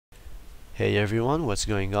Hey everyone, what's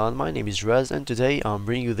going on? My name is Raz and today I'm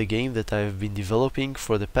bringing you the game that I've been developing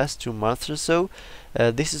for the past 2 months or so.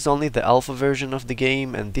 This is only the alpha version of the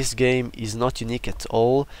game, and this game is not unique at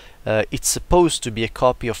all. It's supposed to be a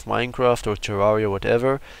copy of Minecraft or Terraria,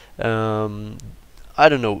 whatever. I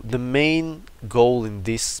don't know, the main goal in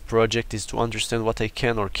this project is to understand what I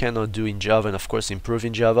can or cannot do in Java and of course improve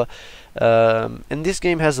in Java. And this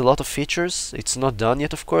game has a lot of features. It's not done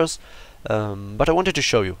yet, of course. But I wanted to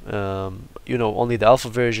show you, only the alpha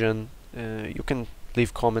version. You can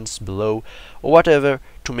leave comments below or whatever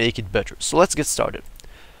to make it better. So let's get started.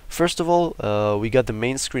 First of all, we got the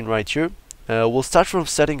main screen right here. We'll start from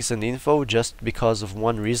settings and info just because of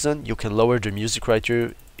one reason. You can lower the music right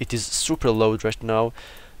here. It is super loud right now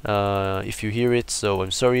if you hear it, so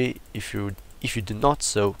I'm sorry if you do not,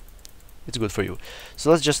 so it's good for you.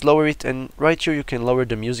 So let's just lower it, and right here you can lower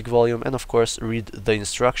the music volume and of course read the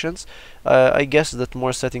instructions. I guess that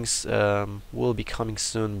more settings will be coming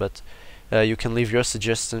soon, but you can leave your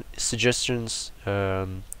suggestions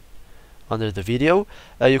under the video.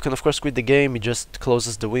 You can of course quit the game. It just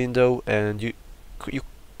closes the window, and you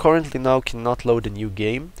currently now cannot load a new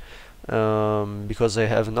game because I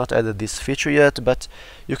have not added this feature yet, but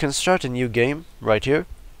you can start a new game right here.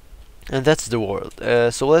 And that's the world.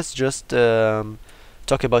 So let's just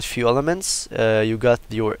talk about few elements. You got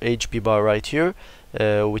your HP bar right here,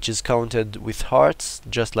 which is counted with hearts,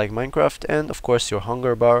 just like Minecraft, and of course your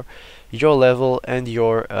hunger bar, your level, and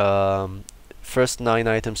your first 9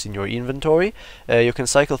 items in your inventory. You can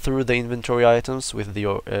cycle through the inventory items with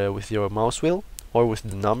your mouse wheel or with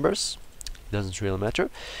the numbers. It doesn't really matter.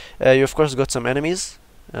 You of course got some enemies.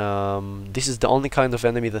 This is the only kind of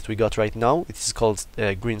enemy that we got right now. It is called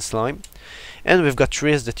green slime, and we've got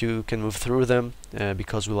trees that you can move through them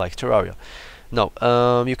because we like Terraria. Now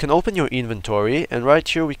you can open your inventory, and right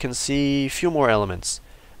here we can see a few more elements.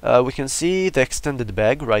 We can see the extended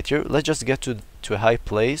bag right here. Let's just get to a high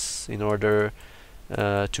place in order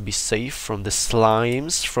to be safe from the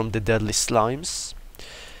slimes, from the deadly slimes.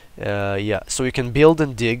 Yeah, so you can build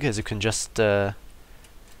and dig, as you can just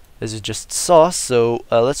as you just saw. So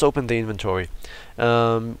let's open the inventory.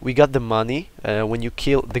 We got the money when you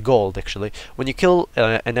kill the gold. Actually, when you kill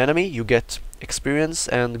an enemy, you get experience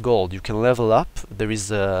and gold. You can level up. There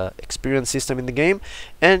is a experience system in the game,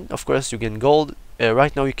 and of course you gain gold.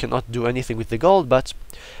 Right now you cannot do anything with the gold, but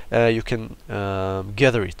you can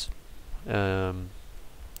gather it. I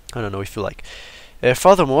don't know if you like.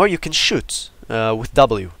 Furthermore, you can shoot with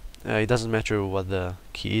W. It doesn't matter what the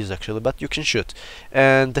key is actually, but you can shoot.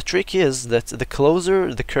 And the trick is that the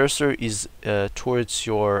closer the cursor is towards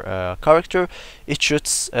your character, it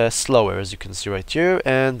shoots slower, as you can see right here.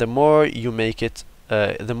 And the more you make it,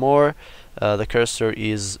 the more the cursor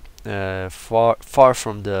is far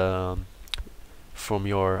from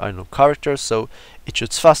your character, so it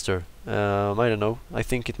shoots faster. I don't know. I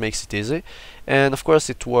think it makes it easy, and of course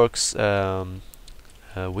it works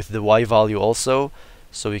with the Y value also.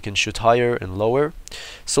 So you can shoot higher and lower.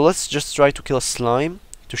 So let's just try to kill a slime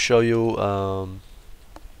to show you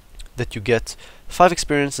that you get 5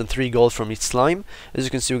 experience and 3 gold from each slime. As you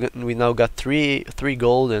can see, we now got 3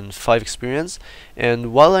 gold and 5 experience.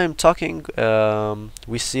 And while I'm talking,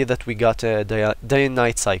 we see that we got a day and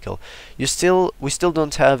night cycle. We still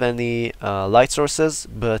don't have any light sources,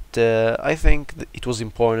 but I think it was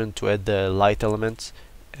important to add the light element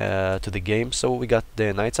to the game, so we got day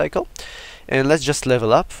and night cycle. And let's just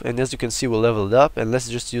level up, and as you can see we leveled up, and let's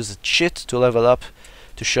just use a cheat to level up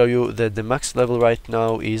to show you that the max level right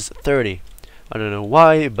now is 30. I don't know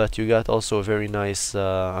why, but you got also a very nice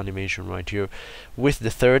animation right here with the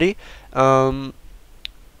 30.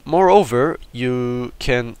 Moreover, you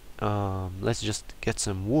can let's just get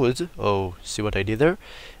some wood. Oh, see what I did there?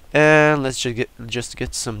 And let's just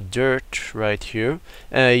get some dirt right here.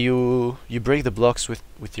 You break the blocks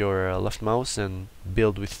with your left mouse and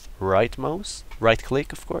build with right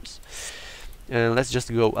click, of course. And let's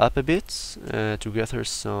just go up a bit to gather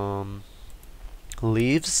some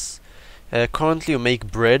leaves. Currently you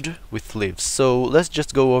make bread with leaves. So let's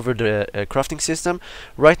just go over the crafting system.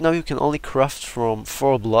 Right now you can only craft from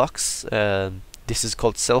 4 blocks. This is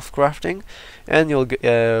called self-crafting, and we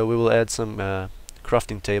will add some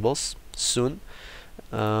crafting tables soon.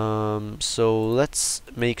 So let's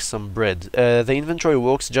make some bread. The inventory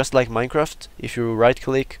works just like Minecraft. If you right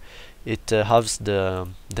click, it halves the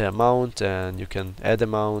amount, and you can add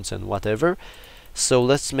amounts and whatever. So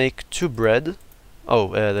let's make 2 bread.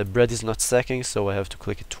 Oh, the bread is not stacking, so I have to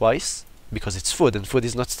click it twice because it's food, and food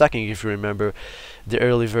is not stacking if you remember the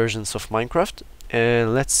early versions of Minecraft.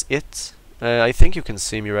 And let's eat. I think you can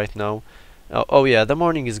see me right now. Oh yeah, the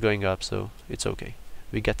morning is going up, so it's okay.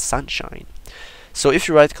 we get sunshine. So if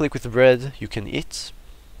you right click with the bread, you can eat.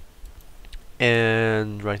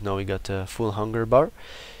 And right now we got a full hunger bar.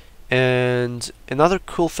 And another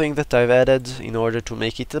cool thing that I've added in order to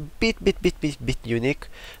make it a bit unique,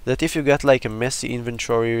 that if you got like a messy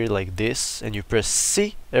inventory like this and you press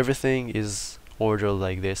C, everything is ordered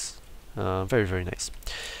like this. Very nice.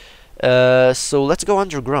 So let's go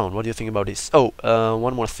underground. What do you think about this? Oh,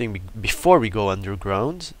 one more thing before we go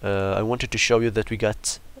underground. I wanted to show you that we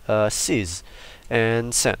got seas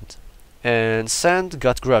and sand. And sand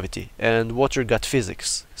got gravity, and water got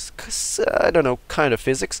physics. I don't know, kind of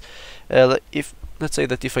physics. Let's say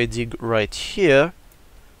that if I dig right here,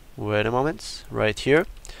 wait a moment, right here,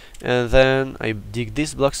 and then I dig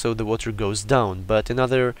this block so the water goes down. But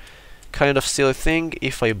another kind of silly thing,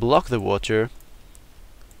 if I block the water,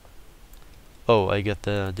 oh, I get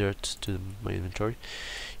the dirt to my inventory.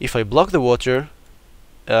 If I block the water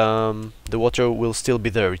will still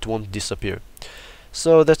be there, it won't disappear.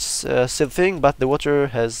 So that's a silly thing, but the water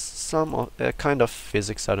has some kind of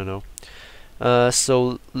physics, I don't know.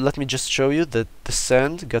 So let me just show you that the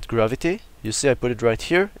sand got gravity. You see I put it right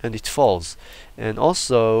here and it falls. And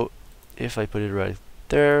also if I put it right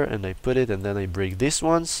there and I put it and then I break this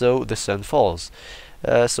one, so the sand falls.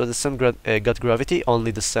 So the sand got gravity,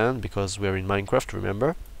 only the sand, because we're in Minecraft,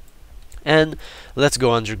 remember. And let's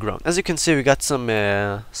go underground. As you can see, we got some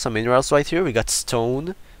minerals right here. We got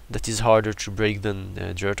stone, that is harder to break than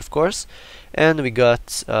dirt, of course, and we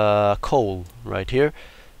got coal right here.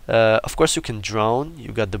 Of course you can drown.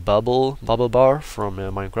 You got the bubble bar from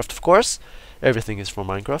Minecraft, of course. Everything is from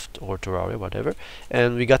Minecraft or Terraria, whatever.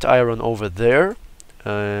 And we got iron over there.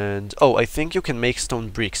 And oh, I think you can make stone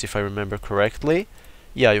bricks, if I remember correctly.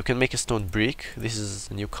 Yeah, you can make a stone brick. This is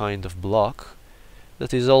a new kind of block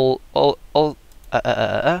that is only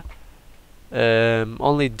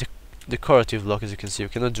decorative block. As you can see, you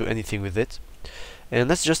cannot do anything with it. And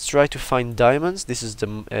let's just try to find diamonds. This is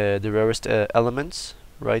the rarest element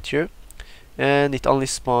right here, and it only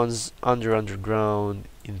spawns underground,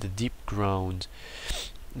 in the deep ground.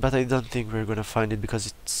 But I don't think we're gonna find it because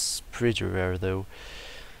it's pretty rare, though.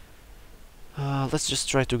 Let's just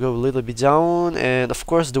try to go a little bit down, and of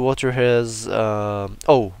course the water has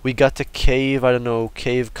oh, we got a cave, I don't know,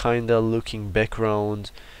 cave kinda looking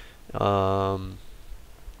background while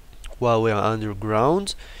we are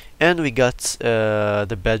underground, and we got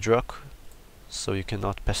the bedrock, so you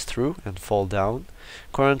cannot pass through and fall down.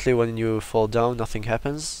 Currently when you fall down nothing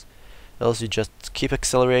happens, else you just keep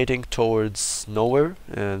accelerating towards nowhere,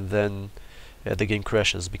 and then the game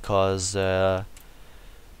crashes because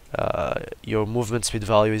your movement speed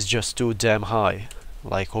value is just too damn high,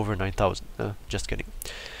 like over 9,000. Just kidding.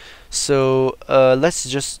 So let's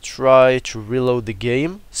just try to reload the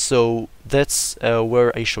game. So that's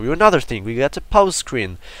where I show you another thing. We got a pause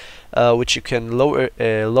screen, which you can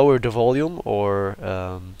lower the volume or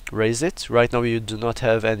raise it. Right now you do not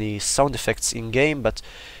have any sound effects in game, but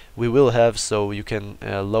we will have, so you can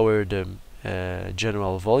lower the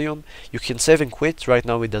general volume. You can save and quit. Right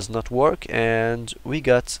now it does not work, and we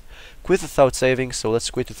got quit without saving, so let's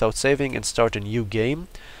quit without saving and start a new game.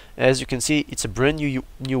 As you can see, it's a brand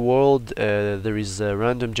new world. There is a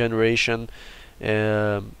random generation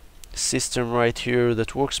system right here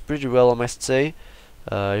that works pretty well, I must say.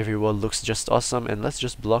 Every world looks just awesome, and let's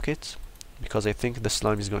just block it because I think the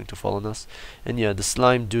slime is going to fall on us. And yeah, the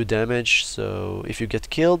slime do damage, so if you get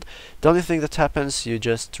killed, the only thing that happens, you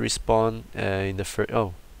just respawn in the first...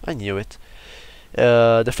 Oh, I knew it.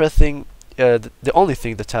 The first thing, the only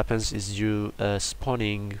thing that happens is you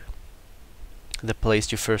spawning the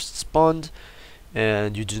place you first spawned,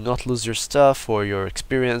 and you do not lose your stuff or your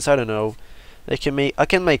experience. I don't know. I can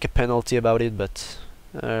make a penalty about it, but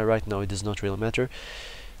right now it does not really matter.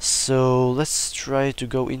 So let's try to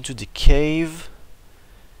go into the cave,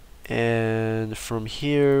 and from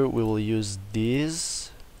here we will use these.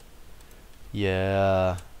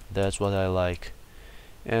 Yeah, that's what I like.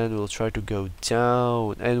 And we'll try to go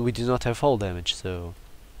down, and we do not have fall damage, so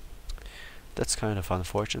that's kind of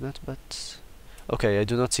unfortunate, but okay. I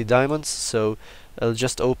do not see diamonds, so I'll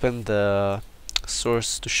just open the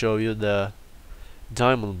source to show you the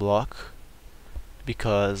diamond block,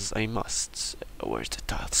 because I must. Where's the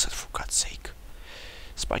tiles, for God's sake?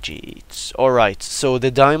 Spiky. Alright, so the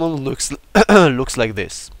diamond looks looks like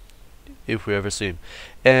this, if we ever see him.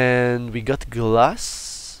 And we got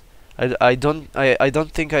glass. I don't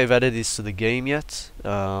think I've added this to the game yet.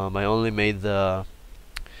 I only made the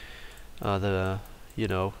you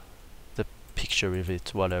know, the picture of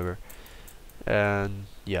it, whatever. And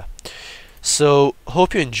yeah, so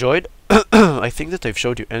hope you enjoyed. I think that I've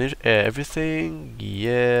showed you everything.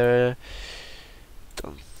 Yeah,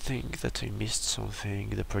 think that I missed something.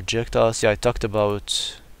 The projectiles, yeah, I talked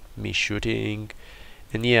about me shooting.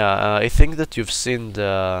 And yeah, I think that you've seen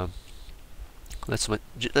the... Let's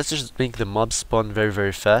just make the mob spawn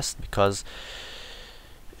very fast, because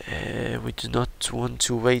we do not want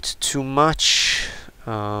to wait too much.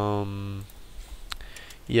 Yeah,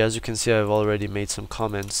 as you can see, I've already made some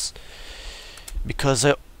comments because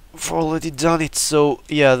I've already done it. So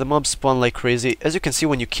yeah, the mobs spawn like crazy. As you can see,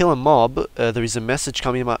 when you kill a mob, there is a message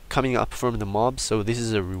coming up from the mob. So this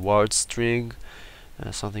is a reward string,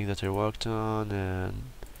 something that I worked on. And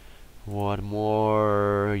what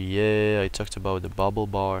more? Yeah, I talked about the bubble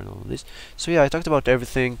bar and all this. So yeah, I talked about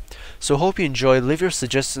everything. So hope you enjoyed. Leave your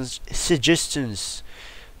suggestions.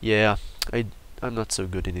 Yeah, I'm not so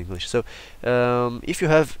good in English. So if you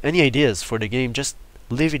have any ideas for the game, just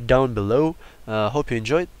leave it down below. Hope you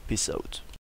enjoyed. Peace out.